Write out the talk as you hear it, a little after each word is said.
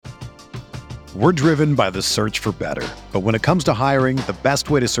We're driven by the search for better. But when it comes to hiring, the best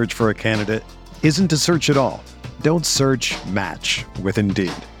way to search for a candidate isn't to search at all. Don't search, match with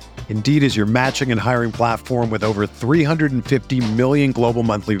Indeed. Indeed is your matching and hiring platform with over 350 million global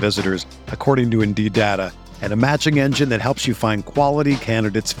monthly visitors, according to Indeed data, and a matching engine that helps you find quality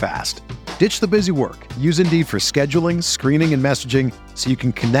candidates fast. Ditch the busy work. Use Indeed for scheduling, screening, and messaging so you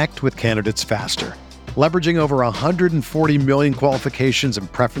can connect with candidates faster. Leveraging over 140 million qualifications and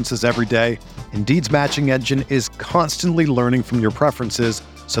preferences every day, Indeed's matching engine is constantly learning from your preferences,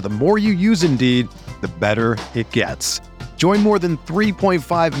 so the more you use Indeed, the better it gets. Join more than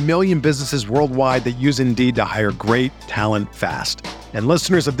 3.5 million businesses worldwide that use Indeed to hire great talent fast. And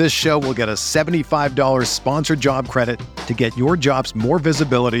listeners of this show will get a $75 sponsored job credit to get your jobs more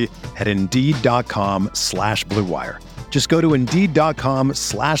visibility at Indeed.com/Blue Wire. Just go to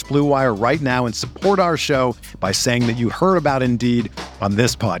Indeed.com/Blue Wire right now and support our show by saying that you heard about Indeed on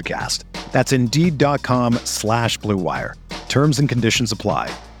this podcast. That's Indeed.com/Blue Wire. Terms and conditions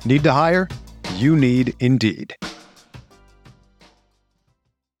apply. Need to hire? You need Indeed.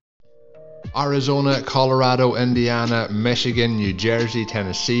 Arizona, Colorado, Indiana, Michigan, New Jersey,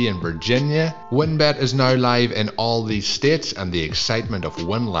 Tennessee, and Virginia. WynnBET is now live in all these states, and the excitement of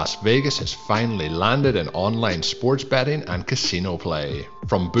Wynn Las Vegas has finally landed in online sports betting and casino play.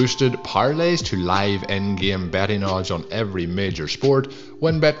 From boosted parlays to live in-game betting odds on every major sport,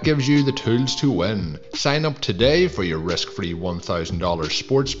 WynnBET gives you the tools to win. Sign up today for your risk-free $1,000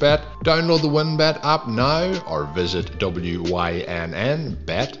 sports bet. Download the WynnBET app now or visit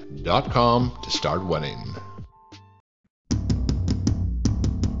wynnbet.com to start winning.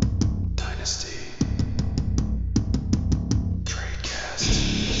 Dynasty Tradecast.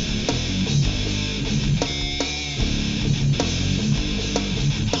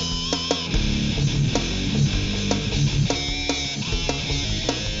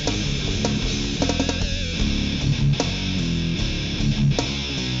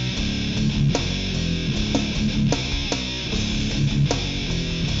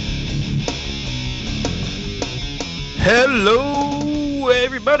 Hello,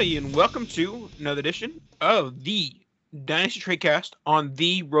 everybody, and welcome to another edition of the Dynasty Tradecast on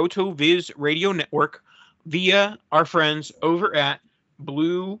the RotoViz Radio Network via our friends over at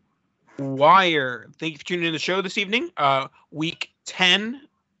Blue Wire. Thank you for tuning in to the show this evening. Week 10,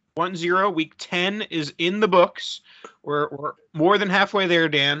 week 10 is in the books. We're more than halfway there,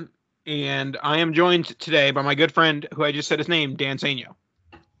 Dan, and I am joined today by my good friend, who I just said his name, Dan Sainio.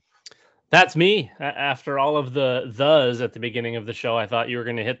 That's me. After all of thes at the beginning of the show, I thought you were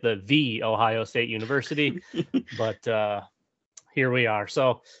going to hit the Ohio State University, but here we are.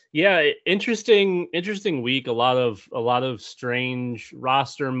 So yeah, interesting week. A lot of strange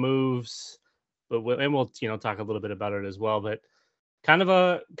roster moves, but we'll talk a little bit about it as well. But kind of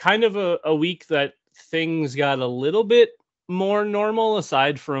a week that things got a little bit more normal.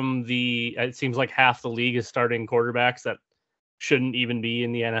 Aside from it seems like half the league is starting quarterbacks that shouldn't even be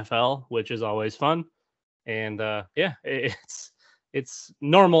in the NFL, which is always fun. And it's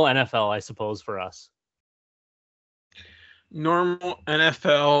normal NFL, I suppose, for us. Normal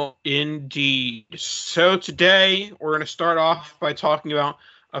NFL indeed. So today we're going to start off by talking about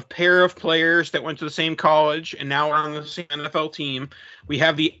a pair of players that went to the same college and now are on the same NFL team. We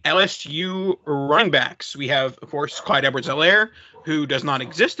have the LSU running backs. We have, of course, Clyde Edwards-Helaire, who does not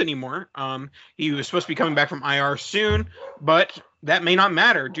exist anymore. He was supposed to be coming back from IR soon, but that may not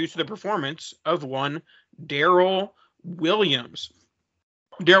matter due to the performance of one Darrel Williams.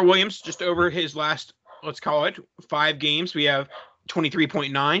 Darrel Williams, just over his last, let's call it, 5 games, we have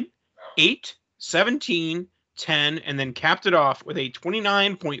 23.9, 8, 17, 10, and then capped it off with a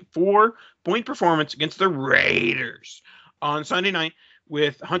 29.4 point performance against the Raiders on Sunday night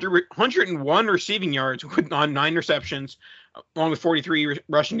with 101 receiving yards on 9 receptions, along with 43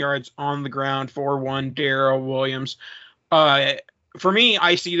 rushing yards on the ground for one Darrel Williams. For me,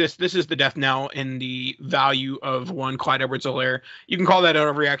 I see this is the death knell in the value of one Clyde Edwards-Helaire. You can call that an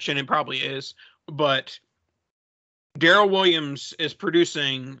overreaction, it probably is, but Darrel Williams is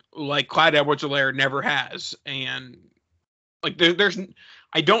producing like Clyde Edwards-Helaire never has, and like there's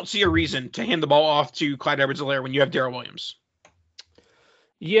I don't see a reason to hand the ball off to Clyde Edwards-Helaire when you have Darrel Williams.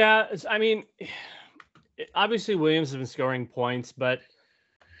 Yeah, I mean, obviously Williams has been scoring points, but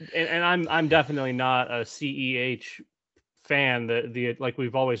and I'm definitely not a CEH fan. The like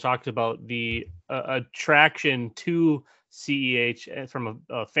we've always talked about, the attraction to CEH from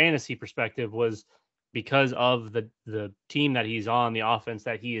a fantasy perspective was because of the team that he's on, the offense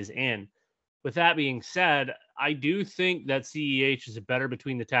that he is in. With that being said, I do think that CEH is a better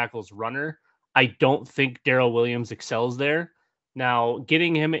between the tackles runner. I don't think Darrel Williams excels there. Now,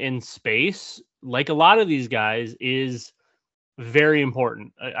 getting him in space, like a lot of these guys, is very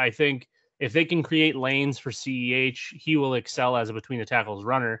important. I think if they can create lanes for CEH, he will excel as a between the tackles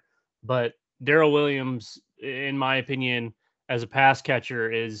runner. But Darrel Williams, in my opinion, as a pass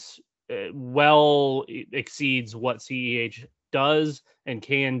catcher, is well exceeds what CEH does and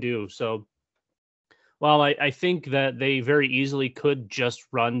can do. So while I think that they very easily could just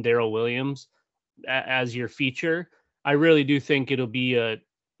run Darrel Williams as your feature, I really do think it'll be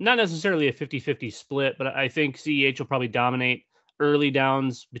not necessarily a 50-50 split, but I think CEH will probably dominate early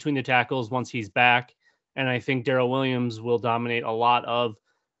downs between the tackles once he's back. And I think Darrel Williams will dominate a lot of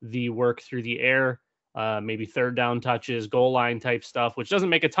the work through the air, maybe third down touches, goal line type stuff, which doesn't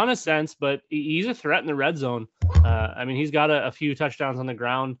make a ton of sense, but he's a threat in the red zone. I mean, he's got a few touchdowns on the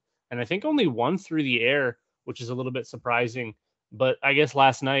ground, and I think only one through the air, which is a little bit surprising. But I guess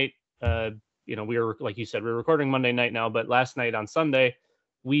last night, we were, like you said, we're recording Monday night now, but last night on Sunday,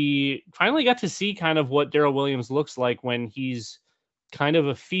 we finally got to see kind of what Darrel Williams looks like when he's kind of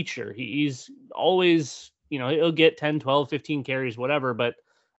a feature. He's always, he'll get 10, 12, 15 carries, whatever, but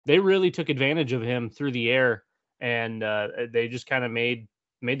they really took advantage of him through the air, and they just kind of made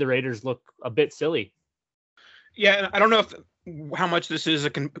the Raiders look a bit silly. Yeah, and I don't know how much this is a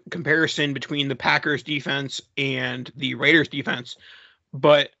comparison between the Packers defense and the Raiders defense,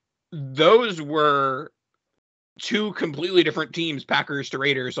 but those were two completely different teams, Packers to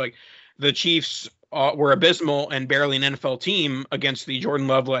Raiders. Like, the Chiefs were abysmal and barely an NFL team against the Jordan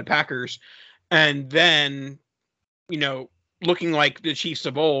Love-led Packers. And then, looking like the Chiefs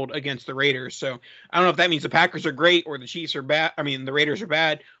of old against the Raiders. So I don't know if that means the Packers are great or the Chiefs are bad. I mean, the Raiders are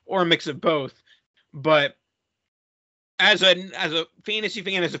bad, or a mix of both. But as a fantasy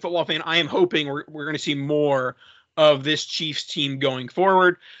fan, as a football fan, I am hoping we're going to see more of this Chiefs team going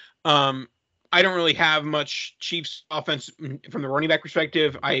forward. I don't really have much Chiefs offense from the running back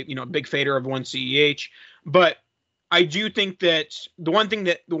perspective. A big fader of one CEH, but I do think that the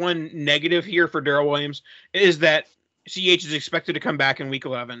one negative here for Darrel Williams is that CEH is expected to come back in week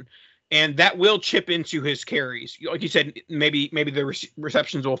 11, and that will chip into his carries. Like you said, maybe the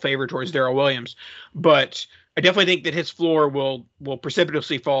receptions will favor towards Darrel Williams, but I definitely think that his floor will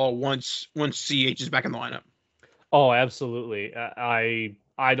precipitously fall once CEH is back in the lineup. Oh, absolutely. I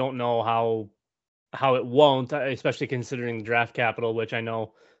don't know how it won't, especially considering the draft capital, which I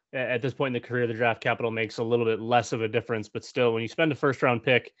know at this point in the career, the draft capital makes a little bit less of a difference. But still, when you spend a first round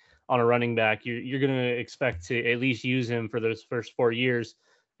pick on a running back, you're going to expect to at least use him for those first 4 years.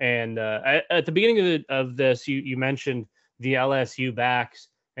 And at the beginning of this, you mentioned the LSU backs,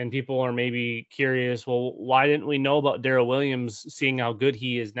 and people are maybe curious, well, why didn't we know about Darrel Williams, seeing how good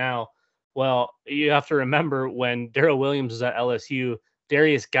he is now? Well, you have to remember when Darrel Williams was at LSU,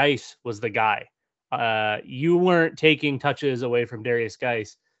 Darius Geis was the guy. You weren't taking touches away from Darius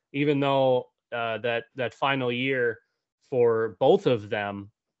Geis, even though that final year for both of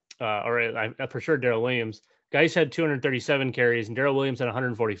them, or for sure Darrel Williams, Geis had 237 carries and Darrel Williams had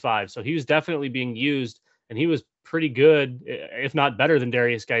 145. So he was definitely being used, and he was pretty good, if not better than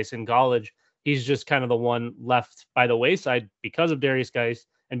Darius Geis in college. He's just kind of the one left by the wayside because of Darius Geis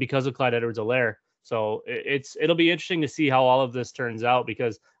and because of Clyde Edwards-Helaire. So it'll be interesting to see how all of this turns out,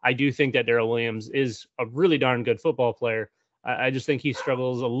 because I do think that Darrel Williams is a really darn good football player. I just think he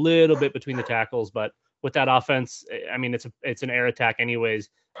struggles a little bit between the tackles, but with that offense, I mean, it's an air attack anyways.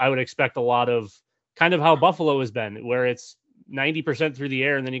 I would expect a lot of kind of how Buffalo has been, where it's 90% through the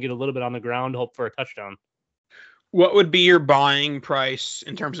air and then you get a little bit on the ground, hope for a touchdown. What would be your buying price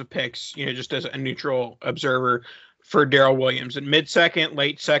in terms of picks, just as a neutral observer, for Darrel Williams? In mid-second,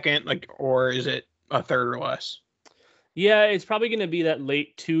 late second, or is it a third or less? Yeah, it's probably going to be that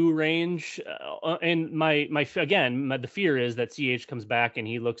late 2 range. And the fear is that CH comes back and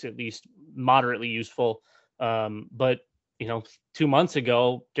he looks at least moderately useful. But 2 months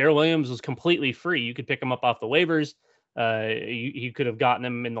ago, Darrel Williams was completely free. You could pick him up off the waivers. You could have gotten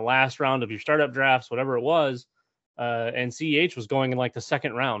him in the last round of your startup drafts, whatever it was. And CH was going in like the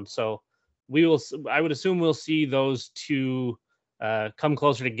second round. So I would assume we'll see those two come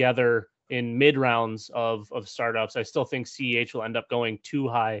closer together in mid rounds of startups. I still think CH will end up going too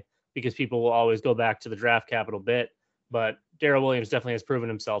high because people will always go back to the draft capital bit, but Darrel Williams definitely has proven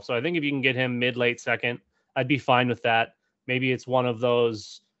himself. So I think if you can get him mid, late second, I'd be fine with that. Maybe it's one of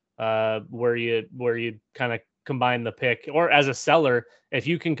those where you kind of combine the pick, or as a seller, if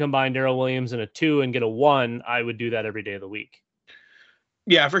you can combine Darrel Williams in a 2 and get a 1, I would do that every day of the week.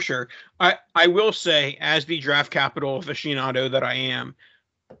 Yeah, for sure. I will say, as the draft capital aficionado that I am,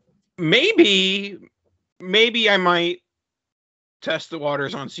 maybe I might test the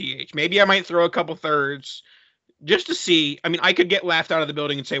waters on CH. Maybe I might throw a couple thirds just to see. I mean, I could get laughed out of the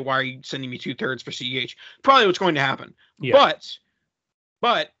building and say, "Why are you sending me 2/3 for CEH?" Probably what's going to happen. Yeah.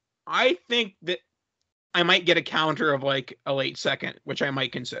 But I think that I might get a counter of like a late second, which I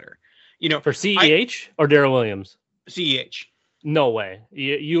might consider. For CEH or Darrell Williams? CEH. No way.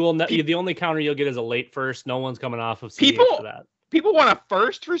 You will. The only counter you'll get is a late first. No one's coming off of CEH for that. People want a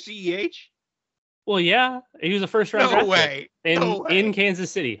first for CEH. Well, yeah, he was a first round. No way. In Kansas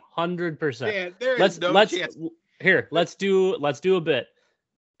City, 100%. Yeah, there is no chance. Here, let's do a bit.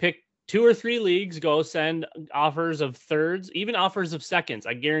 Pick 2 or 3 leagues. Go send offers of thirds, even offers of seconds.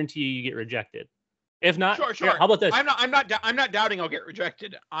 I guarantee you get rejected. If not, sure. Here, how about this? I'm not doubting I'll get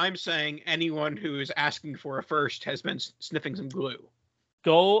rejected. I'm saying anyone who is asking for a first has been sniffing some glue.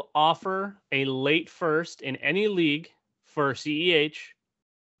 Go offer a late first in any league for CEH.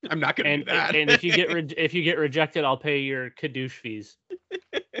 I'm not going to do that. And if you get rejected, I'll pay your Kadoosh fees.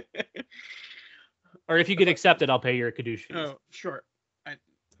 Or if you get accepted, I'll pay your Kadoosh fees. Oh, sure. That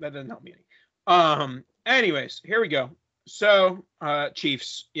doesn't help me any. Anyways, here we go. So,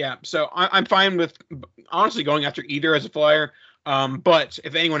 Chiefs, yeah. So I'm fine with honestly going after either as a flyer. But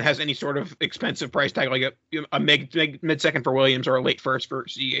if anyone has any sort of expensive price tag, like a mid-second for Williams or a late first for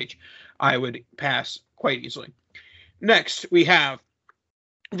CEH, I would pass quite easily. Next, I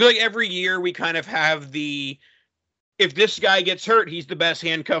feel like every year we kind of have if this guy gets hurt, he's the best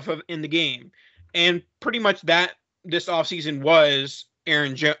handcuff in the game. And pretty much that this offseason was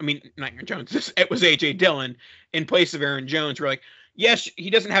Aaron Jones. I mean, not Aaron Jones. It was A.J. Dillon in place of Aaron Jones. We're like, yes, he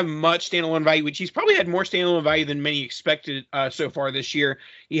doesn't have much standalone value, which he's probably had more standalone value than many expected so far this year.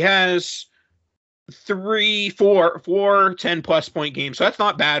 He has 4 10-plus point games. So that's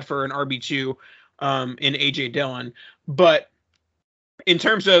not bad for an RB2 in A.J. Dillon. But in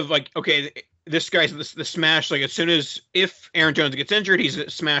terms of like, okay, this guy's the smash, like as soon as if Aaron Jones gets injured, he's a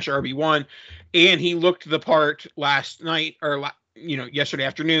smash RB1. And he looked the part last night or yesterday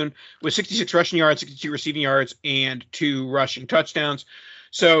afternoon with 66 rushing yards, 62 receiving yards, and 2 rushing touchdowns.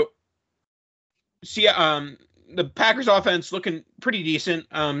 So, the Packers offense looking pretty decent.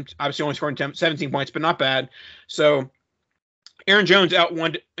 Obviously only scoring 17 points, but not bad. So, Aaron Jones out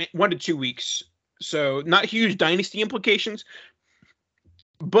 1 to 2 weeks. So, not huge dynasty implications,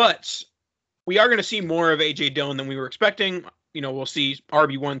 but we are going to see more of A.J. Dillon than we were expecting. We'll see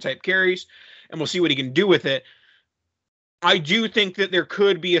RB1 type carries, and we'll see what he can do with it. I do think that there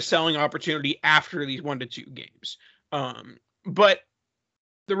could be a selling opportunity after these 1 to 2 games. But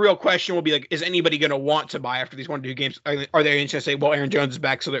the real question will be like, is anybody going to want to buy after these 1 to 2 games? Are they going to say, well, Aaron Jones is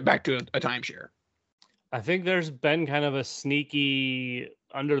back, so they're back to a timeshare? I think there's been kind of a sneaky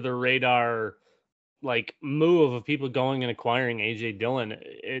under the radar like move of people going and acquiring A.J. Dillon.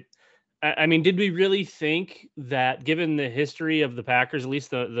 I mean, did we really think that given the history of the Packers, at least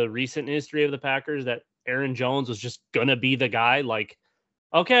the recent history of the Packers, that Aaron Jones was just going to be the guy? Like,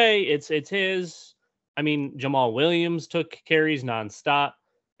 okay, it's his. I mean, Jamal Williams took carries nonstop.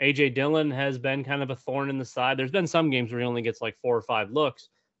 A.J. Dillon has been kind of a thorn in the side. There's been some games where he only gets like 4 or 5 looks.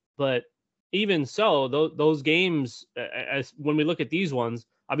 But even so, those games, when we look at these ones,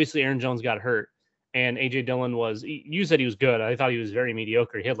 obviously Aaron Jones got hurt. And A.J. Dillon you said he was good. I thought he was very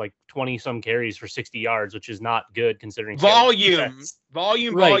mediocre. He had like 20-some carries for 60 yards, which is not good considering volume.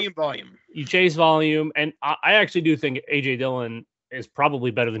 You chase volume. And I actually do think A.J. Dillon is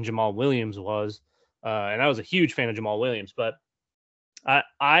probably better than Jamal Williams was. And I was a huge fan of Jamal Williams. But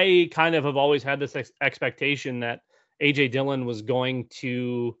I kind of have always had this expectation that A.J. Dillon was going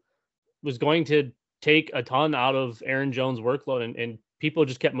to take a ton out of Aaron Jones' workload, and people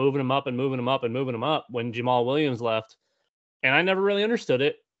just kept moving him up when Jamal Williams left. And I never really understood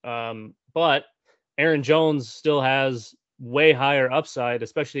it. But Aaron Jones still has way higher upside,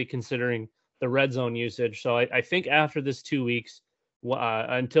 especially considering the red zone usage. So I think after this 2 weeks,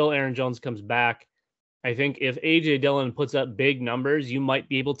 until Aaron Jones comes back, I think if A.J. Dillon puts up big numbers, you might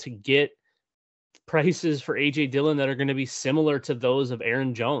be able to get prices for A.J. Dillon that are going to be similar to those of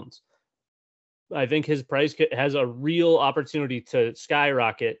Aaron Jones. I think his price has a real opportunity to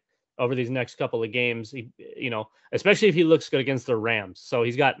skyrocket over these next couple of games, especially if he looks good against the Rams. So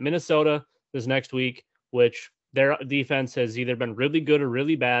he's got Minnesota this next week, which their defense has either been really good or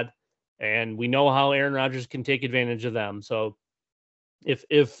really bad. And we know how Aaron Rodgers can take advantage of them. So if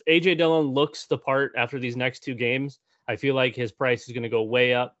A.J. Dillon looks the part after these next 2 games, I feel like his price is going to go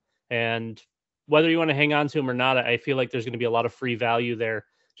way up. And whether you want to hang on to him or not, I feel like there's going to be a lot of free value there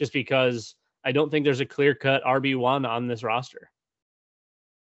just because I don't think there's a clear-cut RB1 on this roster.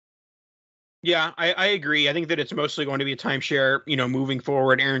 Yeah, I agree. I think that it's mostly going to be a timeshare, moving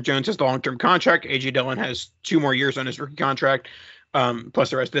forward. Aaron Jones has the long-term contract. A.J. Dillon has 2 more years on his rookie contract, plus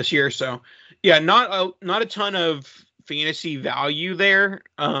the rest of this year. So Yeah, not a ton of fantasy value there,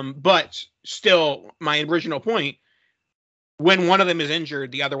 but still, my original point: when one of them is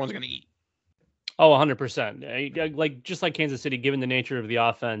injured, the other one's going to eat. Oh, 100%. Like just like Kansas City, given the nature of the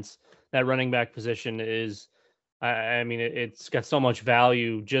offense, that running back position is, I mean, it's got so much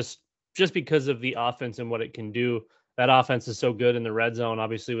value just because of the offense and what it can do. That offense is so good in the red zone,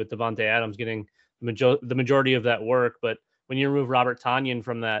 obviously with Devontae Adams getting the majority of that work. But when you remove Robert Tonyan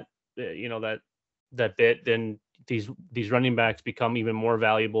from that, that bit, then these running backs become even more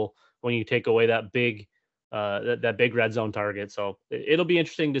valuable when you take away that big that big red zone target. So it'll be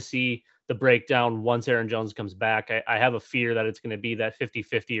interesting to see the breakdown once Aaron Jones comes back. I have a fear that it's going to be that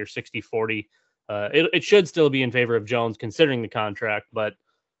 50-50 or 60-40. It should still be in favor of Jones considering the contract, but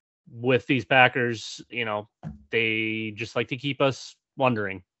with these Packers, they just like to keep us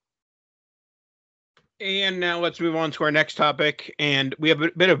wondering. And now let's move on to our next topic. And we have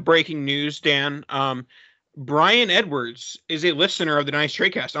a bit of breaking news, Dan. Brian Edwards is a listener of the Nice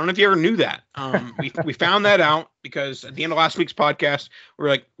Tradecast. I don't know if you ever knew that. We found that out because at the end of last week's podcast, we were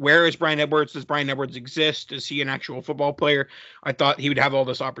like, where is Brian Edwards? Does Brian Edwards exist? Is he an actual football player? I thought he would have all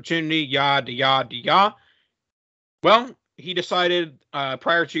this opportunity, yada, yada, yada. Well, he decided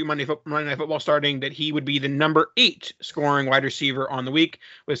prior to Monday Night Football starting that he would be the number 8 scoring wide receiver on the week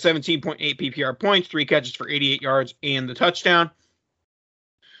with 17.8 PPR points, 3 catches for 88 yards, and the touchdown.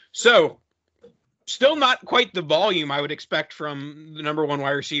 So, still not quite the volume I would expect from the number 1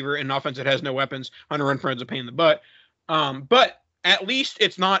 wide receiver in an offense that has no weapons. Hunter Renfro's a pain in the butt. But at least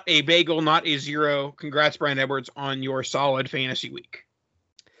it's not a bagel, not a 0. Congrats, Brian Edwards, on your solid fantasy week.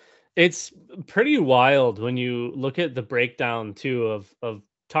 It's pretty wild when you look at the breakdown too of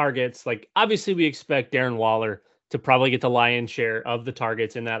targets. Like obviously we expect Darren Waller to probably get the lion's share of the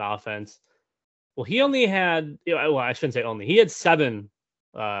targets in that offense. Well, he only had, I shouldn't say only, he had 7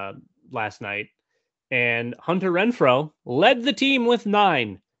 last night, and Hunter Renfrow led the team with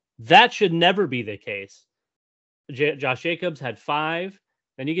 9. That should never be the case. Josh Jacobs had 5.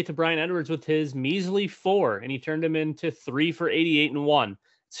 Then you get to Brian Edwards with his measly 4, and he turned him into 3 for 88 and 1.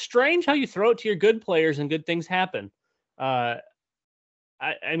 Strange how you throw it to your good players and good things happen. I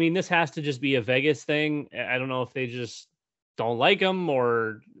mean, this has to just be a Vegas thing. I don't know if they just don't like him,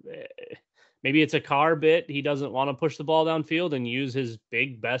 or maybe it's a Carr bit. He doesn't want to push the ball downfield and use his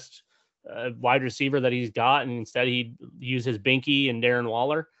big, best wide receiver that he's got, and instead he'd use his Binky and Darren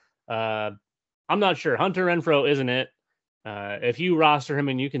Waller. I'm not sure. Hunter Renfrow isn't it. If you roster him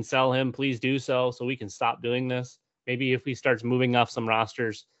and you can sell him, please do so we can stop doing this. Maybe if he starts moving off some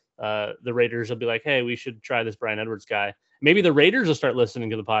rosters, the Raiders will be like, hey, we should try this Brian Edwards guy. Maybe the Raiders will start listening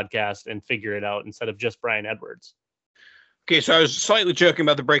to the podcast and figure it out instead of just Brian Edwards. Okay, so I was slightly joking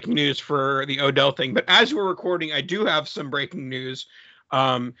about the breaking news for the Odell thing, but as we're recording, I do have some breaking news.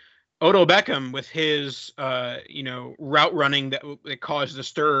 Odell Beckham with his, route running that caused a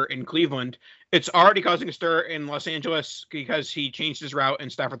stir in Cleveland. It's already causing a stir in Los Angeles because he changed his route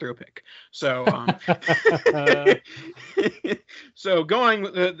and Stafford threw a pick. So, so going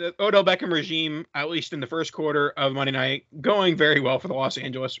with the Odell Beckham regime, at least in the first quarter of Monday night, going very well for the Los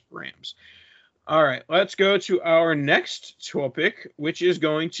Angeles Rams. All right, let's go to our next topic, which is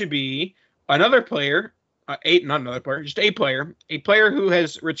going to be another player. A player who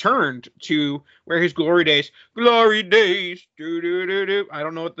has returned to where his glory days. I don't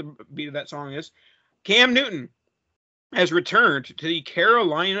know what the beat of that song is. Cam Newton has returned to the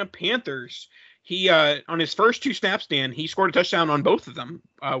Carolina Panthers. He, on his first 2 snaps, Dan, he scored a touchdown on both of them.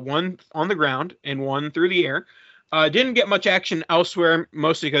 One on the ground and one through the air. Didn't get much action elsewhere,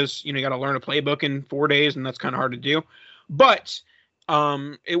 mostly because, you got to learn a playbook in 4 days, and that's kind of hard to do. But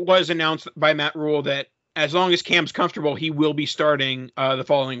it was announced by Matt Rule that as long as Cam's comfortable, he will be starting the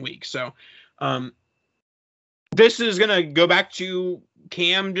following week. So this is going to go back to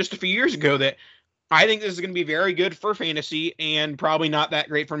Cam just a few years ago, that I think this is going to be very good for fantasy and probably not that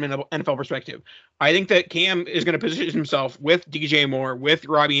great from an NFL perspective. I think that Cam is going to position himself with DJ Moore, with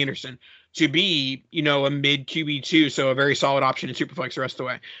Robbie Anderson, to be, a mid QB2, so a very solid option in Superflex the rest of the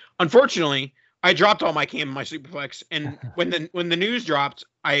way. Unfortunately, I dropped all my Cam in my Superflex, and when the news dropped,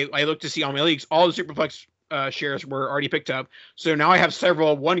 I looked to see all my leagues. All the Superflex shares were already picked up, so now I have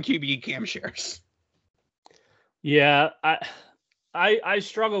several 1 QB Cam shares. Yeah, I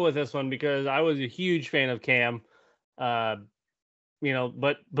struggle with this one because I was a huge fan of Cam, but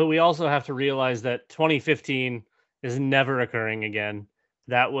we also have to realize that 2015 is never occurring again.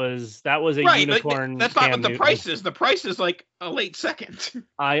 That was a right, unicorn. That's not what the price is. The price is like a late second.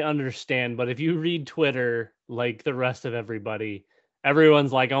 I understand, but if you read Twitter like the rest of everybody,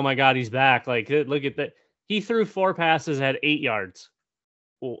 everyone's like, "Oh my God, he's back!" Like, look at that. He threw 4 passes, had 8 yards.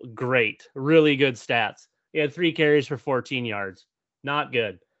 great, really good stats. He had 3 carries for 14 yards. Not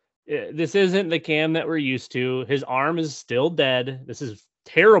good. This isn't the Cam that we're used to. His arm is still dead. This is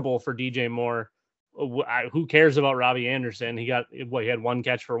terrible for DJ Moore. Who cares about Robbie Anderson? He had 1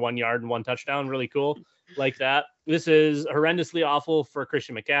 catch for 1 yard and 1 touchdown. Really cool like that. This is horrendously awful for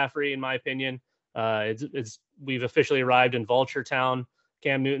Christian McCaffrey, in my opinion. We've officially arrived in Vulture Town.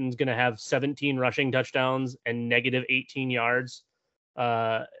 Cam Newton's going to have 17 rushing touchdowns and negative 18 yards.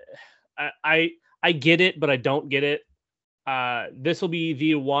 I get it, but I don't get it. This will be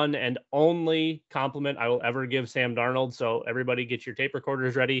the one and only compliment I will ever give Sam Darnold. So everybody get your tape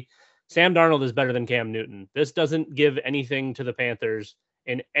recorders ready. Sam Darnold is better than Cam Newton. This doesn't give anything to the Panthers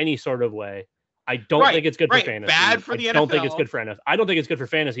in any sort of way. I don't think it's good for fantasy. Bad for the NFL. I don't think it's good for NFL. I don't think it's good for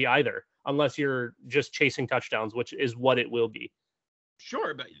fantasy either, unless you're just chasing touchdowns, which is what it will be.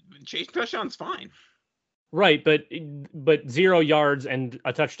 Sure, but chasing touchdowns fine. Right, but 0 yards and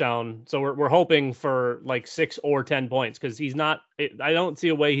a touchdown. So we're hoping for like 6 or 10 points because he's not. I don't see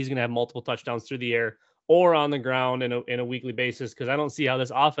a way he's going to have multiple touchdowns through the air or on the ground in a weekly basis because I don't see how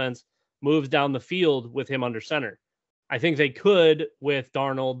this offense moves down the field with him under center. I think they could with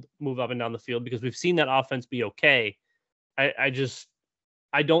Darnold move up and down the field because we've seen that offense be okay. I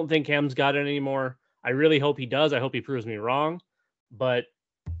don't think Cam's got it anymore. I really hope he does. I hope he proves me wrong, but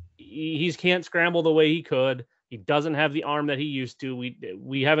he can't scramble the way he could. He doesn't have the arm that he used to.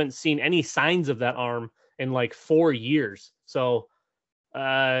 We haven't seen any signs of that arm in like 4 years. So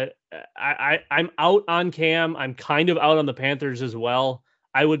I'm out on Cam. I'm kind of out on the Panthers as well.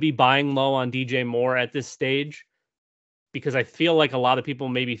 I would be buying low on DJ Moore at this stage because I feel like a lot of people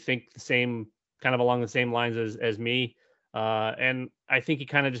maybe think the same, kind of along the same lines as me. And I think you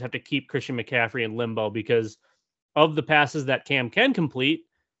kind of just have to keep Christian McCaffrey in limbo because of the passes that Cam can complete,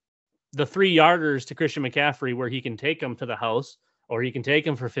 the 3-yarders to Christian McCaffrey where he can take them to the house or he can take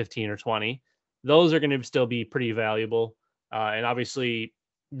them for 15 or 20, those are going to still be pretty valuable. And obviously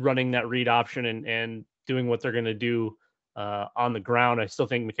running that read option and doing what they're going to do on the ground. I still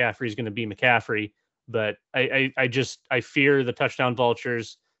think McCaffrey is going to be McCaffrey, but I fear the touchdown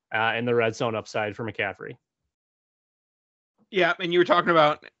vultures and the red zone upside for McCaffrey. Yeah, and you were talking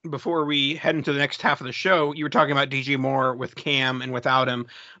about, before we head into the next half of the show, you were talking about DJ Moore with Cam and without him.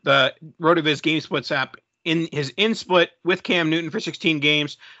 The RotoViz Game Splits app, in his in-split with Cam Newton for 16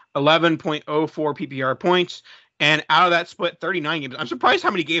 games, 11.04 PPR points, and out of that split, 39 games. I'm surprised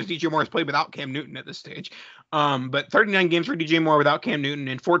how many games DJ Moore has played without Cam Newton at this stage. But 39 games for DJ Moore without Cam Newton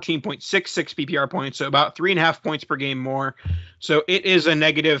and 14.66 PPR points, so about 3.5 points per game more. So it is a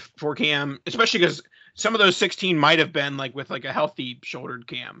negative for Cam, especially because some of those 16 might have been like with like a healthy shouldered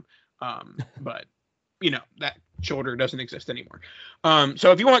Cam. But that shoulder doesn't exist anymore.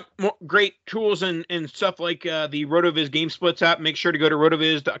 So if you want more great tools and stuff like the RotoViz Game Splits app, make sure to go to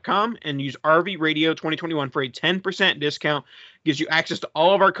rotoviz.com and use RV Radio 2021 for a 10% discount. Gives you access to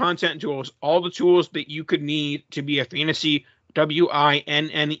all of our content and tools, all the tools that you could need to be a fantasy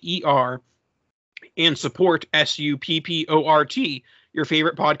WINNER and support SUPPORT, your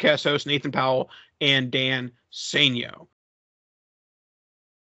favorite podcast host, Nathan Powell and Dan Sainio.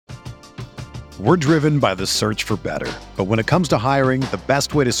 We're driven by the search for better. But when it comes to hiring, the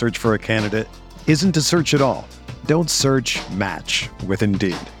best way to search for a candidate isn't to search at all. Don't search, match with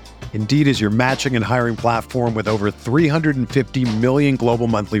Indeed. Indeed is your matching and hiring platform with over 350 million global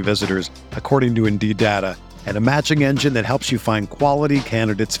monthly visitors, according to Indeed data, and a matching engine that helps you find quality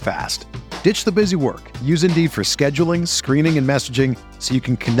candidates fast. Ditch the busy work. Use Indeed for scheduling, screening, and messaging so you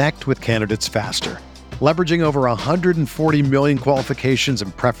can connect with candidates faster. Leveraging over 140 million qualifications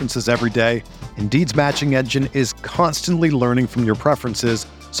and preferences every day, Indeed's matching engine is constantly learning from your preferences,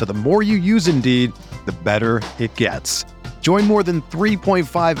 so the more you use Indeed, the better it gets. Join more than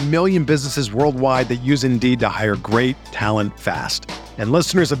 3.5 million businesses worldwide that use Indeed to hire great talent fast. And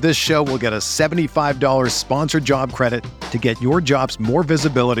listeners of this show will get a $75 sponsored job credit to get your jobs more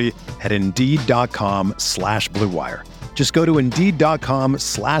visibility at Indeed.com/Blue Wire. Just go to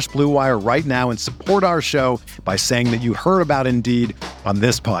Indeed.com/Blue Wire right now and support our show by saying that you heard about Indeed on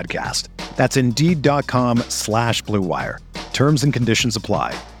this podcast. That's Indeed.com/Blue Wire. Terms and conditions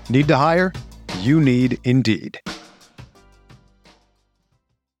apply. Need to hire? You need Indeed.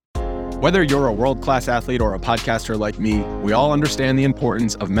 Whether you're a world-class athlete or a podcaster like me, we all understand the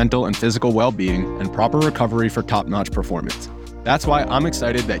importance of mental and physical well-being and proper recovery for top-notch performance. That's why I'm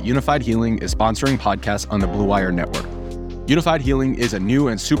excited that Unified Healing is sponsoring podcasts on the Blue Wire Network. Unified Healing is a new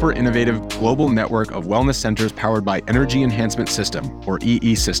and super innovative global network of wellness centers powered by Energy Enhancement System, or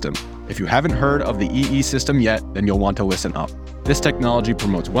EE System. If you haven't heard of the EE System yet, then you'll want to listen up. This technology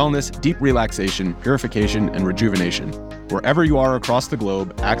promotes wellness, deep relaxation, purification, and rejuvenation. Wherever you are across the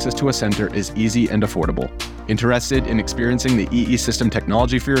globe, access to a center is easy and affordable. Interested in experiencing the EE System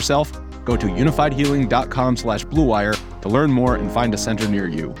technology for yourself? Go to unifiedhealing.com/bluewire to learn more and find a center near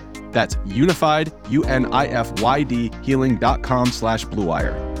you. That's unified, UNIFYD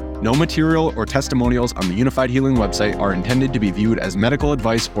healing.com/bluewire. No material or testimonials on the Unified Healing website are intended to be viewed as medical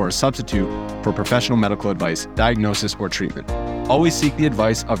advice or a substitute for professional medical advice, diagnosis, or treatment. Always seek the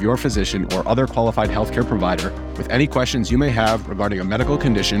advice of your physician or other qualified healthcare provider with any questions you may have regarding a medical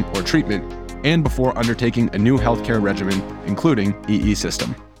condition or treatment and before undertaking a new healthcare regimen, including EE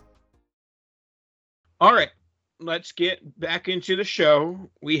System. All right, let's get back into the show.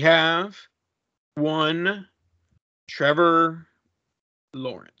 We have one Trevor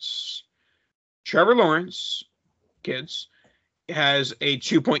Lawrence. Trevor Lawrence, kids, has a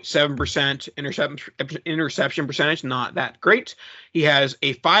 2.7% interception percentage, not that great. He has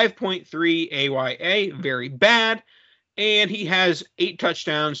a 5.3 AYA, very bad. And he has 8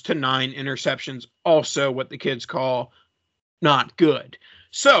 touchdowns to 9 interceptions, also what the kids call not good.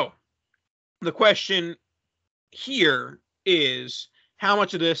 So the question here is, how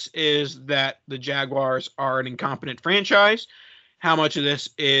much of this is that the Jaguars are an incompetent franchise? How much of this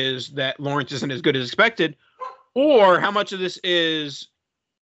is that Lawrence isn't as good as expected? Or how much of this is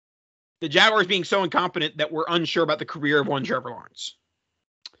the Jaguars being so incompetent that we're unsure about the career of one Trevor Lawrence?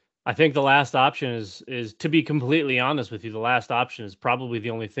 I think the last option is to be completely honest with you, the last option is probably the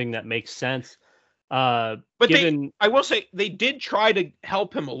only thing that makes sense. But I will say they did try to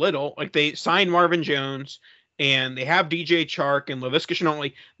help him a little. Like, they signed Marvin Jones and they have DJ Chark and Laviska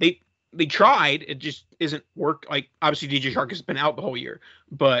Shenault. They tried. It just isn't work. Like, obviously DJ Chark has been out the whole year,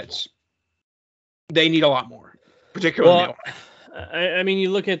 but they need a lot more, particularly. I mean, you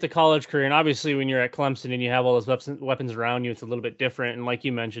look at the college career, and obviously when you're at Clemson and you have all those weapons around you, it's a little bit different. And like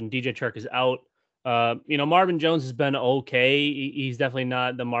you mentioned, DJ Chark is out. Marvin Jones has been okay. He's definitely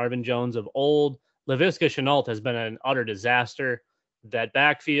not the Marvin Jones of old. Laviska Shenault has been an utter disaster. That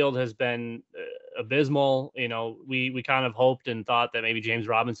backfield has been abysmal. We kind of hoped and thought that maybe James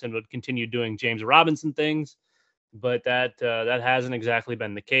Robinson would continue doing James Robinson things, but that hasn't exactly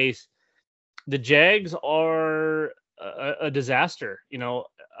been the case. The Jags are a disaster. You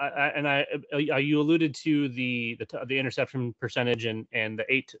alluded to the interception percentage and the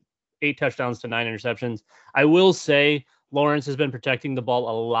eight touchdowns to 9 interceptions. I will say Lawrence has been protecting the ball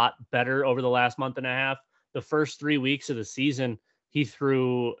a lot better over the last month and a half. The first 3 weeks of the season, he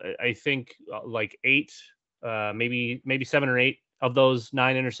threw, I think, like 8, maybe 7 or 8 of those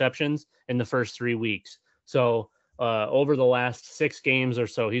 9 interceptions in the first 3 weeks. So over the last 6 games or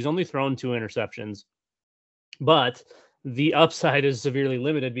so, he's only thrown 2 interceptions. But the upside is severely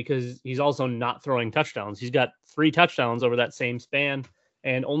limited because he's also not throwing touchdowns. He's got 3 touchdowns over that same span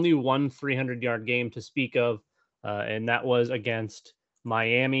and only 1 300-yard game to speak of, and that was against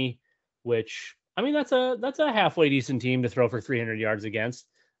Miami, which, I mean, that's a halfway decent team to throw for 300 yards against.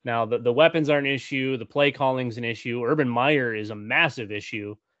 Now, the weapons are an issue. The play calling's an issue. Urban Meyer is a massive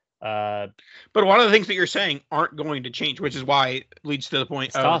issue. But a lot of the things that you're saying aren't going to change, which is why it leads to the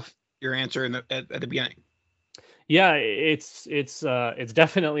point of tough. Your answer at the beginning. Yeah, it's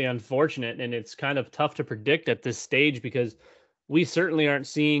definitely unfortunate, and it's kind of tough to predict at this stage because we certainly aren't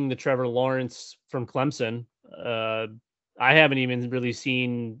seeing the Trevor Lawrence from Clemson. I haven't even really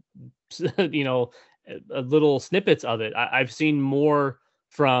seen, little snippets of it. I've seen more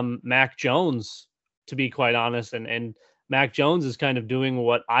from Mac Jones, to be quite honest, and Mac Jones is kind of doing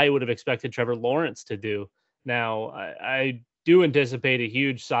what I would have expected Trevor Lawrence to do. Now, I do anticipate a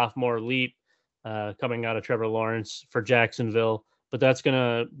huge sophomore leap coming out of Trevor Lawrence for Jacksonville, but that's going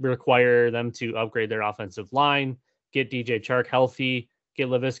to require them to upgrade their offensive line, get DJ Chark healthy, get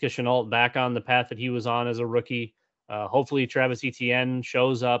Laviska Shenault back on the path that he was on as a rookie. Hopefully Travis Etienne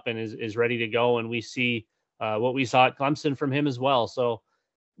shows up and is ready to go, and we see what we saw at Clemson from him as well. So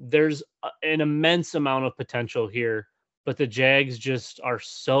there's an immense amount of potential here, but the Jags just are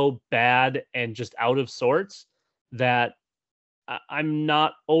so bad and just out of sorts that I'm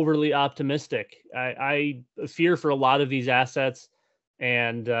not overly optimistic. I fear for a lot of these assets,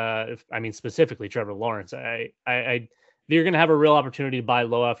 and specifically Trevor Lawrence. They're going to have a real opportunity to buy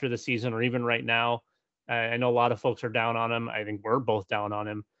low after the season, or even right now. I know a lot of folks are down on him. I think we're both down on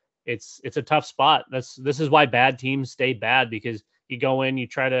him. It's a tough spot. This is why bad teams stay bad, because you go in, you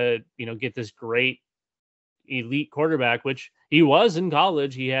try to get this great elite quarterback, which he was in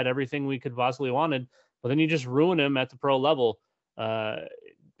college. He had everything we could possibly wanted, but then you just ruin him at the pro level.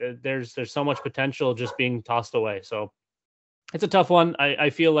 There's so much potential just being tossed away. So it's a tough one. I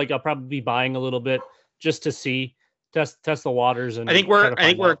feel like I'll probably be buying a little bit just to see, test the waters. And I think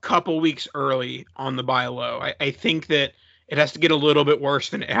we're a couple weeks early on the buy low. I think that it has to get a little bit worse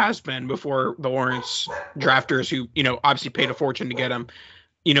than it has been before the Lawrence drafters, who, obviously paid a fortune to get him,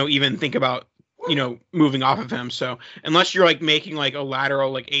 even think about, moving off of him. So unless you're like making like a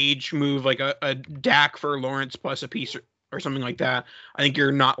lateral like age move, like a Dak for Lawrence plus a piece or something like that, I think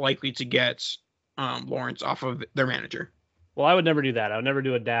you're not likely to get Lawrence off of their manager. Well, I would never do that. I would never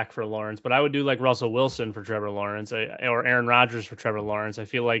do a Dak for Lawrence, but I would do like Russell Wilson for Trevor Lawrence, or Aaron Rodgers for Trevor Lawrence. I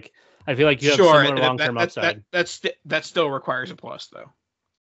feel like you have similar long-term upside. That still requires a plus, though.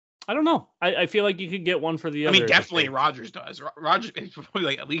 I don't know. I feel like you could get one for the other. I mean, definitely Rodgers does. Rodgers is probably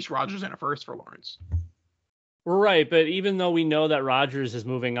like at least Rodgers and a first for Lawrence. Right, but even though we know that Rodgers is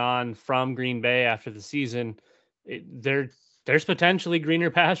moving on from Green Bay after the season, there's potentially greener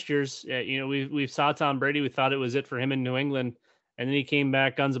pastures. We saw Tom Brady. We thought it was it for him in New England, and then he came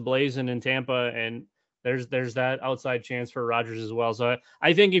back guns a-blazing in Tampa, and there's that outside chance for Rodgers as well. So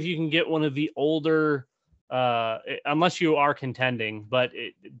I think if you can get one of the older, unless you are contending, but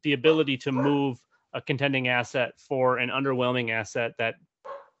the ability to move a contending asset for an underwhelming asset that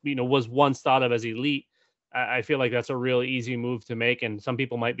was once thought of as elite, I feel like that's a real easy move to make, and some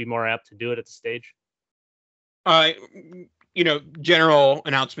people might be more apt to do it at the stage. General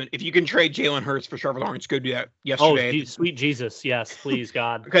announcement: if you can trade Jalen Hurts for Trevor Lawrence, go do that yesterday. Oh, sweet Jesus, yes, please,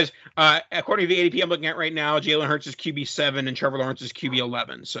 God. Because according to the ADP I'm looking at right now, Jalen Hurts is QB7 and Trevor Lawrence is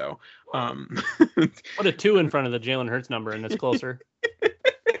QB11. So, put a 2 in front of the Jalen Hurts number, and it's closer.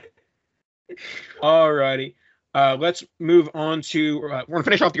 Alrighty. Let's move on to, we're going to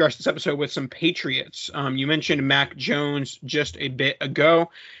finish off the rest of this episode with some Patriots. You mentioned Mac Jones just a bit ago.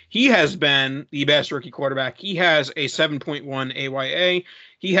 He has been the best rookie quarterback. He has a 7.1 AYA.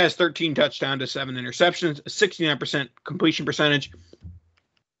 He has 13 touchdowns to 7 interceptions, a 69% completion percentage.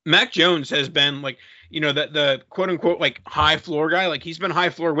 Mac Jones has been like, the quote unquote, like high floor guy. Like he's been high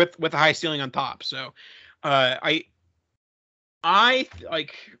floor with a high ceiling on top. So,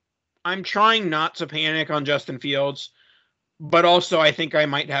 I'm trying not to panic on Justin Fields, but also I think I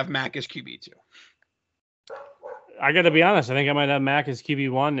might have Mac as QB2. I got to be honest. I think I might have Mac as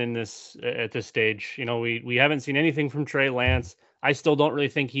QB1 at this stage. We haven't seen anything from Trey Lance. I still don't really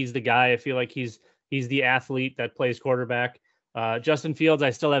think he's the guy. I feel like he's the athlete that plays quarterback. Justin Fields,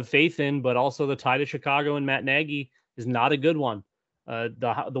 I still have faith in, but also the tie to Chicago and Matt Nagy is not a good one.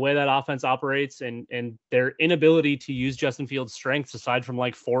 The way that offense operates and their inability to use Justin Fields' strengths aside from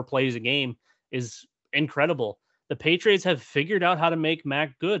like 4 plays a game is incredible. The Patriots have figured out how to make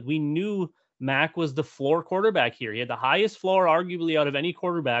Mac good. We knew Mac was the floor quarterback here. He had the highest floor arguably out of any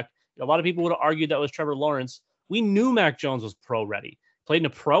quarterback. A lot of people would have argued that was Trevor Lawrence. We knew Mac Jones was pro ready, played in a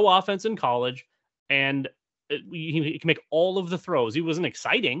pro offense in college, and he can make all of the throws. He wasn't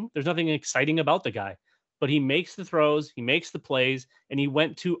exciting. There's nothing exciting about the guy. But he makes the throws, he makes the plays, and he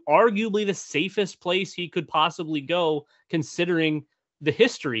went to arguably the safest place he could possibly go, considering the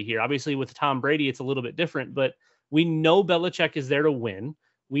history here. Obviously, with Tom Brady, it's a little bit different, but we know Belichick is there to win.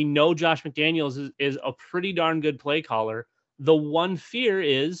 We know Josh McDaniels is a pretty darn good play caller. The one fear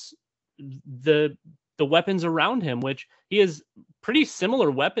is the weapons around him, which he has pretty similar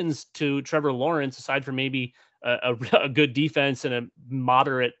weapons to Trevor Lawrence, aside from maybe a good defense and a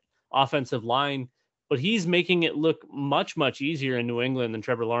moderate offensive line. But he's making it look much, much easier in New England than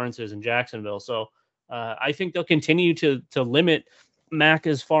Trevor Lawrence is in Jacksonville. So I think they'll continue to limit Mac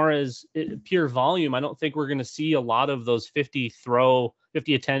as far as pure volume. I don't think we're going to see a lot of those 50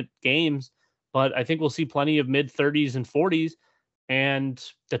 attempt games, but I think we'll see plenty of mid 30s and 40s, and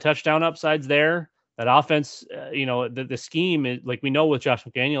the touchdown upsides there. That offense, the scheme is, like we know with Josh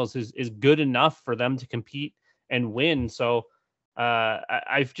McDaniels, is good enough for them to compete and win. So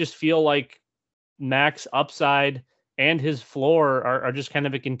I just feel like Mac's upside and his floor are just kind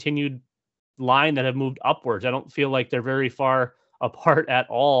of a continued line that have moved upwards. I don't feel like they're very far apart at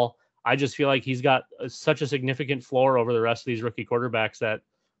all. I just feel like he's got such a significant floor over the rest of these rookie quarterbacks that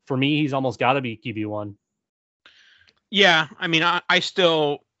for me, he's almost got to be QB1. Yeah. I mean, I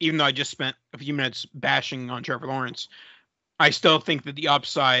still, even though I just spent a few minutes bashing on Trevor Lawrence, I still think that the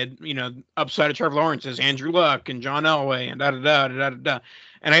upside of Trevor Lawrence is Andrew Luck and John Elway and da-da-da.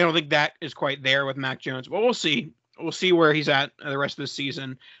 And I don't think that is quite there with Mac Jones. But we'll see. We'll see where he's at the rest of the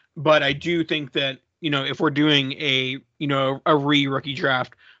season. But I do think that, if we're doing a rookie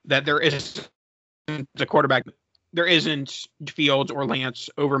draft, that there is a quarterback, there isn't Fields or Lance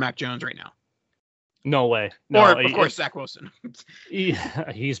over Mac Jones right now. No way. No, or, of course, Zach Wilson.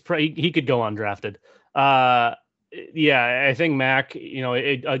 Yeah, he could go undrafted. Yeah, I think Mac,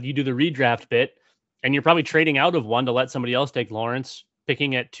 you do the redraft bit, and you're probably trading out of one to let somebody else take Lawrence,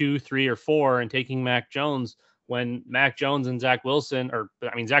 picking at 2, 3, or 4, and taking Mac Jones when Mac Jones and Zach Wilson,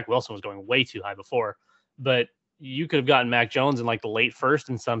 Zach Wilson was going way too high before, but you could have gotten Mac Jones in like the late first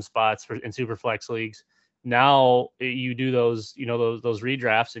in some spots in super flex leagues. Now you do those, those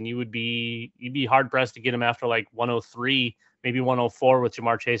redrafts, and you'd be hard pressed to get him after like 103, maybe 104 with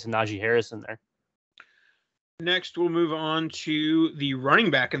Jamar Chase and Najee Harris in there. Next, we'll move on to the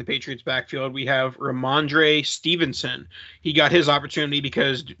running back in the Patriots backfield. We have Ramondre Stevenson. He got his opportunity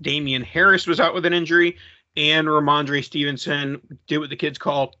because Damien Harris was out with an injury, and Ramondre Stevenson did what the kids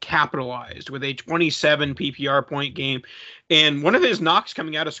call capitalized with a 27 PPR point game. And one of his knocks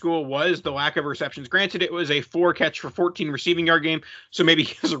coming out of school was the lack of receptions. Granted, it was a 4 catch for 14 receiving yard game, so maybe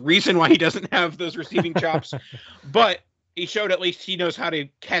there's a reason why he doesn't have those receiving chops. But he showed at least he knows how to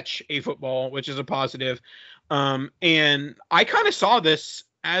catch a football, which is a positive. And I kind of saw this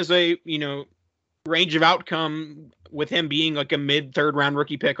as a, range of outcome with him being like a mid-third round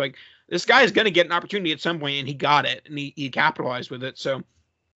rookie pick. Like, this guy is going to get an opportunity at some point, and he got it, and he capitalized with it. So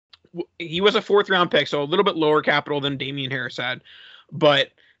he was a 4th round pick, so a little bit lower capital than Damien Harris had. But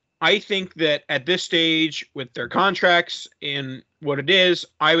I think that at this stage with their contracts and what it is,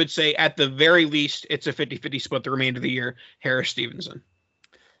 I would say at the very least, it's a 50-50 split the remainder of the year, Harris Stevenson.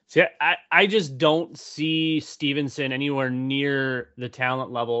 See, I just don't see Stevenson anywhere near the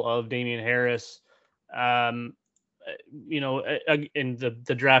talent level of Damien Harris. And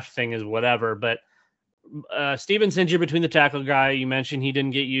the draft thing is whatever, but Stevenson's your between the tackle guy. You mentioned he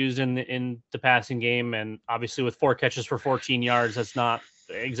didn't get used in the passing game, and obviously with 4 catches for 14 yards, that's not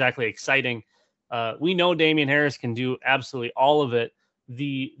exactly exciting. We know Damien Harris can do absolutely all of it.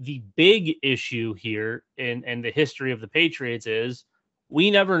 The big issue here in the history of the Patriots is we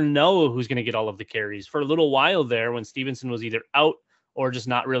never know who's going to get all of the carries. For a little while there, when Stevenson was either out or just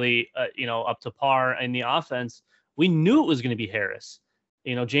not really, up to par in the offense, we knew it was going to be Harris.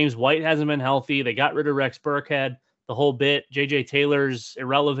 James White hasn't been healthy. They got rid of Rex Burkhead, the whole bit. JJ Taylor's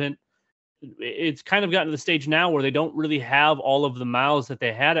irrelevant. It's kind of gotten to the stage now where they don't really have all of the mouths that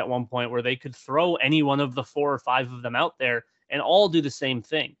they had at one point, where they could throw any one of the 4 or 5 of them out there and all do the same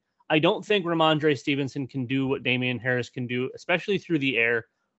thing. I don't think Ramondre Stevenson can do what Damien Harris can do, especially through the air.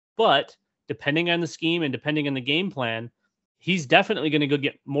 But depending on the scheme and depending on the game plan, he's definitely going to go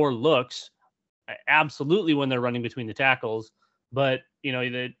get more looks. Absolutely, when they're running between the tackles. But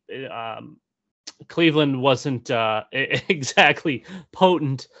Cleveland wasn't exactly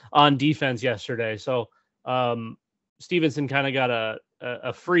potent on defense yesterday, so Stevenson kind of got a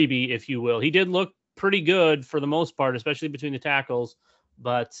freebie, if you will. He did look pretty good for the most part, especially between the tackles,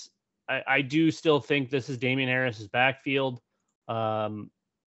 but I do still think this is Damien Harris's backfield.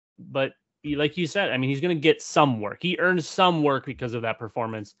 But like you said, I mean, he's going to get some work. He earned some work because of that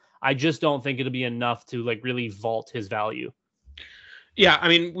performance. I just don't think it'll be enough to like really vault his value. Yeah, I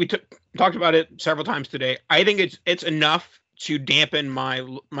mean, we talked about it several times today. I think it's enough to dampen my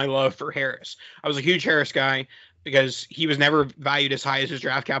love for Harris. I was a huge Harris guy because he was never valued as high as his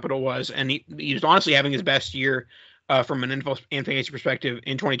draft capital was, and he was honestly having his best year from an NFL and fantasy perspective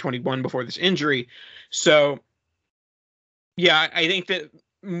in 2021 before this injury. So, yeah, I think that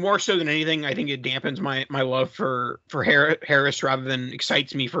more so than anything, I think it dampens my love for Harris rather than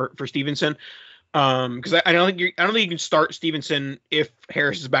excites me for Stevenson. Because I don't think you can start Stevenson if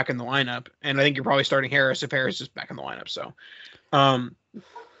Harris is back in the lineup, and I think you're probably starting Harris if Harris is back in the lineup. So, I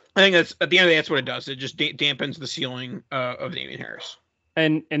think that's at the end of the day, that's what it does. It just dampens the ceiling of Damien Harris.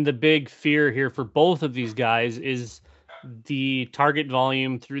 And the big fear here for both of these guys is the target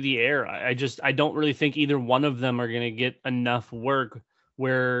volume through the air. I don't really think either one of them are going to get enough work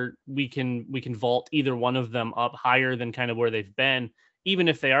where we can vault either one of them up higher than kind of where they've been, even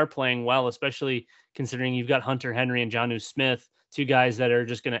if they are playing well, especially considering you've got Hunter Henry and Jonnu Smith, 2 guys that are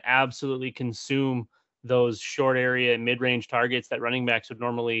just going to absolutely consume those short area and mid-range targets that running backs would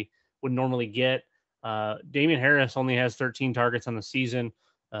normally get. Damien Harris only has 13 targets on the season.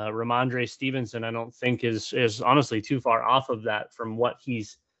 Ramondre Stevenson, I don't think is honestly too far off of that from what he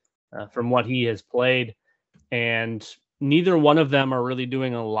has played, and neither one of them are really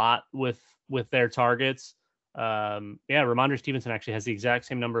doing a lot with their targets. Ramondre Stevenson actually has the exact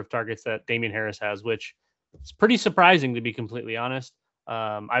same number of targets that Damien Harris has, which is pretty surprising, to be completely honest.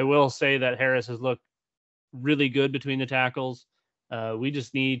 I will say that Harris has looked really good between the tackles. We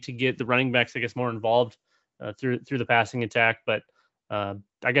just need to get the running backs, I guess, more involved through the passing attack, but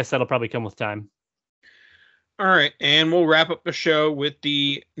I guess that'll probably come with time. All right, and we'll wrap up the show with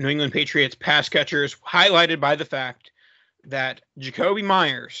the New England Patriots pass catchers, highlighted by the fact that Jakobi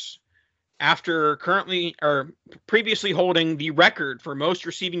Meyers, after previously holding the record for most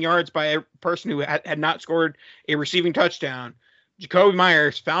receiving yards by a person who had not scored a receiving touchdown, Jakobi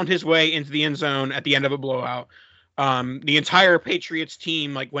Meyers found his way into the end zone at the end of a blowout. The entire Patriots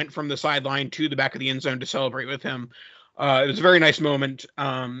team like went from the sideline to the back of the end zone to celebrate with him. It was a very nice moment.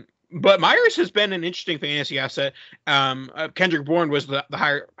 But Myers has been an interesting fantasy asset. Kendrick Bourne was the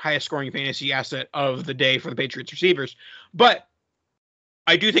highest scoring fantasy asset of the day for the Patriots receivers. But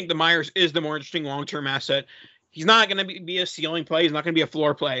I do think the Myers is the more interesting long-term asset. He's not going to be a ceiling play. He's not going to be a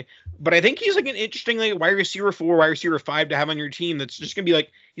floor play. But I think he's like an interesting like wide receiver 4, wide receiver 5 to have on your team. That's just going to be like,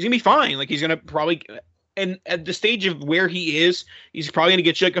 he's going to be fine. Like he's going to probably, and at the stage of where he is, he's probably going to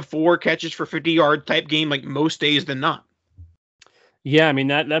get you like a 4 catches for 50-yard type game like most days than not. Yeah, I mean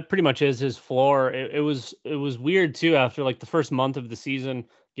that pretty much is his floor. It was weird too after like the first month of the season,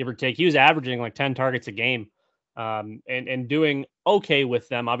 give or take. He was averaging like 10 targets a game, and doing okay with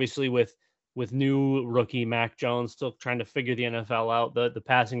them. Obviously, with new rookie Mac Jones still trying to figure the NFL out, the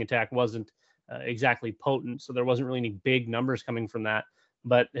passing attack wasn't exactly potent, so there wasn't really any big numbers coming from that.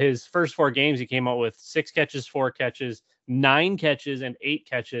 But his first 4 games, he came out with 6 catches, 4 catches, 9 catches, and 8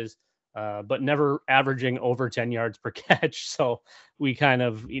 catches. But never averaging over 10 yards per catch. So we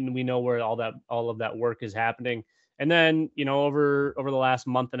we know where all of that work is happening. And then, over the last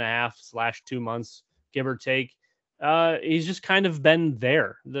month and a half / 2 months, give or take, he's just kind of been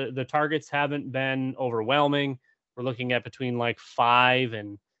there. The targets haven't been overwhelming. We're looking at between like 5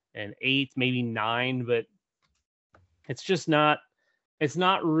 and 8, maybe 9, but it's not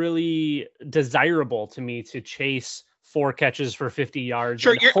really desirable to me to chase 4 catches for 50 yards.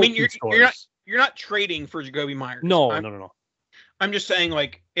 Sure, you're not trading for Jakobi Meyers. No. I'm just saying,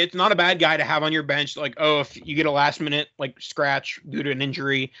 like, it's not a bad guy to have on your bench. Like, if you get a last minute like scratch due to an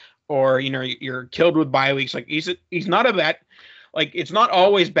injury, or you're killed with bye weeks, like he's not a bad. Like, it's not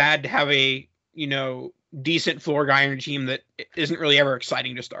always bad to have a decent floor guy on your team that isn't really ever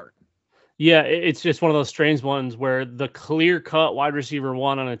exciting to start. Yeah, it's just one of those strange ones where the clear cut wide receiver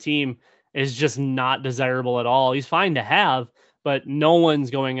 1 on a team is just not desirable at all. He's fine to have, but no one's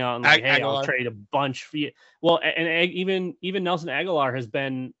going out and like, hey, I'll trade a bunch for you. Well, and even Nelson Aguilar has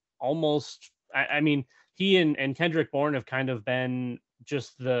been almost, I mean, he and Kendrick Bourne have kind of been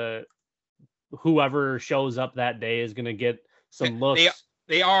just whoever shows up that day is going to get some looks.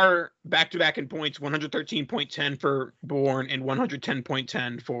 They are back-to-back in points, 113.10 for Bourne and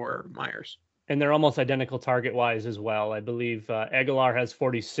 110.10 for Myers. And they're almost identical target-wise as well. I believe Aguilar has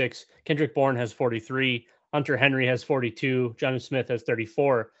 46, Kendrick Bourne has 43, Hunter Henry has 42, Jonnu Smith has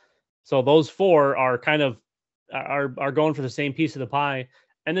 34. So those 4 are kind of are going for the same piece of the pie.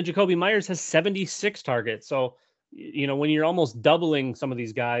 And then Jakobi Meyers has 76 targets. So, when you're almost doubling some of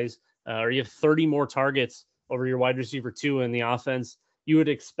these guys, or you have 30 more targets over your wide receiver 2 in the offense, you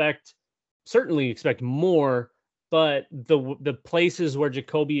would certainly expect more. But the places where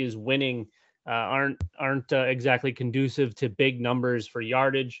Jakobi is winning aren't exactly conducive to big numbers for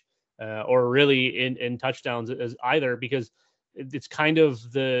yardage or really in touchdowns as either, because it's kind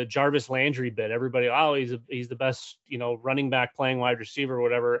of the Jarvis Landry bit. Everybody, he's the best, running back playing wide receiver or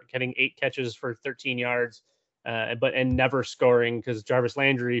whatever, getting 8 catches for 13 yards, but never scoring, because Jarvis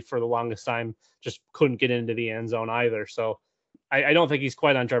Landry for the longest time just couldn't get into the end zone either. So I don't think he's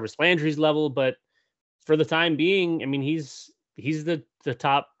quite on Jarvis Landry's level, but for the time being, I mean, he's the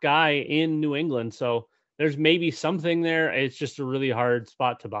top guy in New England. So there's maybe something there. It's just a really hard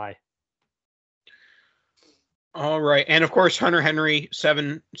spot to buy. All right. And of course, Hunter Henry,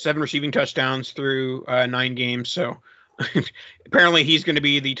 seven receiving touchdowns through 9 games. So apparently he's going to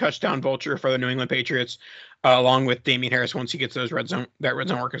be the touchdown vulture for the New England Patriots, along with Damian Harris once he gets that red zone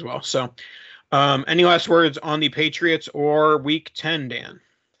work as well. So any last words on the Patriots or Week 10, Dan?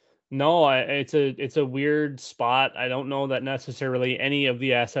 No, it's a weird spot. I don't know that necessarily any of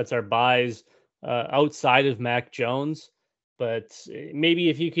the assets are buys outside of Mac Jones, but maybe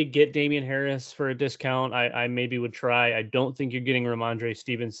if you could get Damian Harris for a discount, I maybe would try. I don't think you're getting Ramondre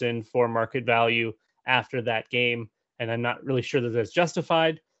Stevenson for market value after that game, and I'm not really sure that that's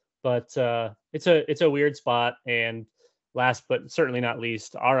justified. But it's a weird spot. And last but certainly not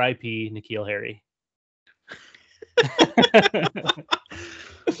least, R.I.P. N'Keal Harry.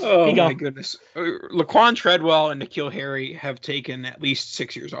 Oh my goodness. Laquan Treadwell and N'Keal Harry have taken at least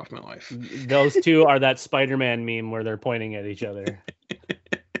 6 years off my life. Those two are that Spider-Man meme where they're pointing at each other.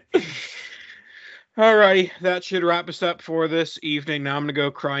 All righty. That should wrap us up for this evening. Now I'm going to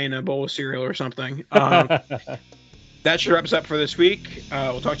go cry in a bowl of cereal or something. That should wrap us up for this week.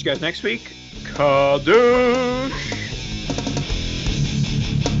 We'll talk to you guys next week. Kadosh!